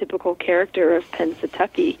stereotypical character of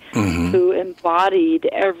Pennsatucky, who embodied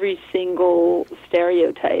every single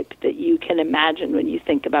stereotype that you can imagine when you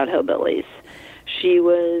think about hillbillies. She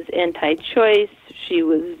was anti-choice. She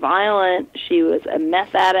was violent. She was a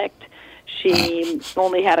meth addict. She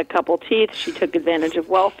only had a couple teeth. She took advantage of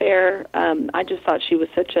welfare. I just thought she was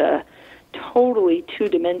such a totally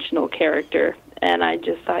two-dimensional character, and I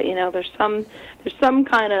just thought, there's some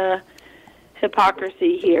kind of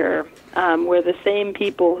hypocrisy here, where the same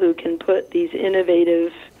people who can put these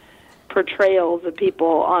innovative portrayals of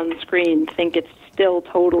people on screen think it's still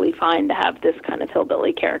totally fine to have this kind of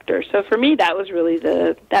hillbilly character. So for me, that was really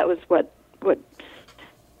what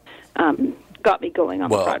got me going on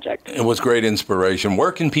the project. It was great inspiration.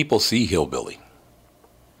 Where can people see Hillbilly?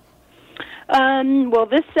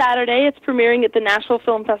 This Saturday it's premiering at the Nashville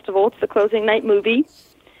Film Festival. It's the closing night movie.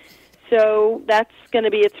 So that's going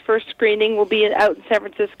to be its first screening. Will be out in San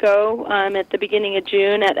Francisco at the beginning of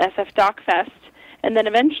June at SF Doc Fest. And then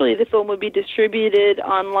eventually the film will be distributed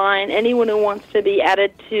online. Anyone who wants to be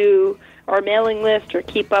added to our mailing list or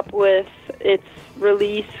keep up with its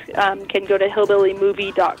release can go to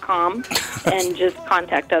hillbillymovie.com and just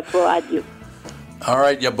contact us. We'll add you. All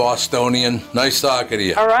right, you Bostonian. Nice talking to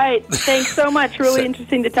you. All right. Thanks so much. Really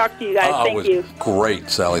interesting to talk to you guys. Thank you. Great,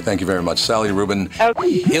 Sally. Thank you very much. Sally Rubin,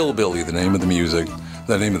 Hillbilly, the name of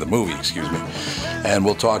the movie, excuse me. And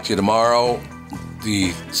we'll talk to you tomorrow,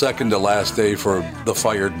 the second to last day for the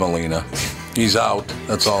fired Molina. He's out.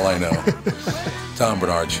 That's all I know. Tom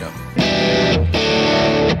Bernard Show.